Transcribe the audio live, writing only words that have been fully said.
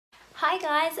Hi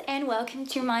guys, and welcome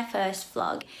to my first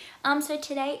vlog. So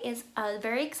today is a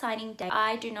very exciting day.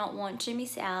 I do not want to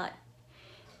miss out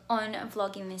on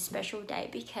vlogging this special day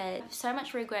because I have so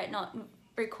much regret not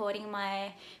recording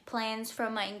my plans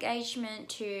from my engagement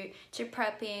to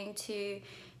prepping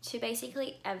to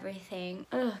basically everything.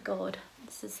 Oh god,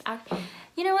 this is,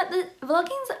 you know what, the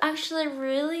vlogging's actually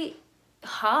really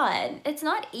hard. It's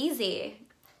not easy.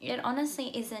 It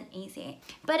honestly isn't easy.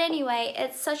 But anyway,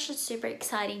 it's such a super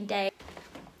exciting day.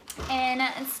 And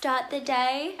start the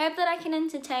day. I hope that I can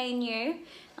entertain you.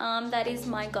 That is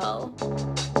my goal.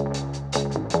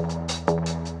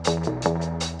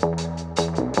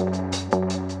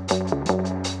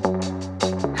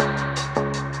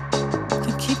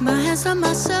 Can keep my hands on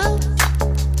myself.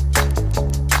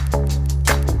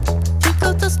 Think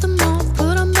I'll dust them off,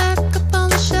 put them back up on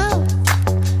the shelf.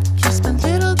 Kiss my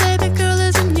little baby girl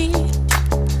is in need.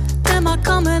 Am I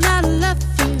coming out of left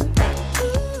field?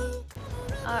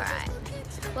 Alright,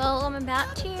 well, I'm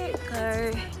about to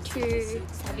go to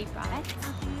Savvy Bride,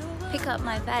 pick up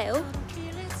my veil,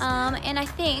 and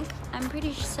I'm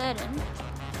pretty certain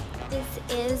this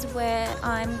is where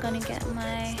I'm gonna get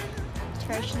my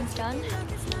alterations done,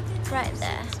 right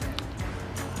there.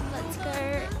 Let's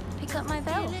go pick up my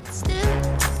veil.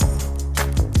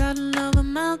 Got another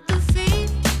amount to feed.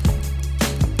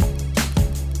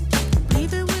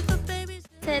 Leave it with the babies.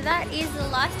 So that is the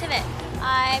last of it.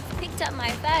 I've picked up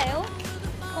my veil.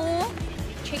 Oh,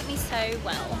 treat me so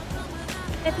well.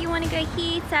 If you want to go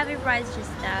here, Savvy Bride's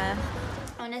just there.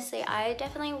 Honestly, I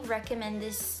definitely recommend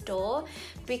this store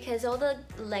because all the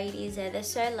ladies there, they're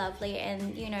so lovely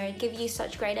and, you know, give you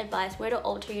such great advice where to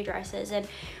alter your dresses and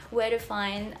where to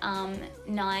find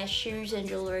nice shoes and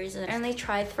jewelries. And I only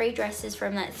tried 3 dresses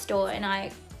from that store and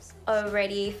I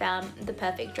already found the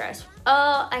perfect dress.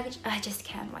 Oh, I just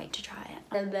can't wait to try it.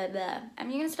 Blah, blah, blah. I'm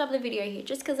gonna stop the video here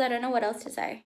just because I don't know what else to say.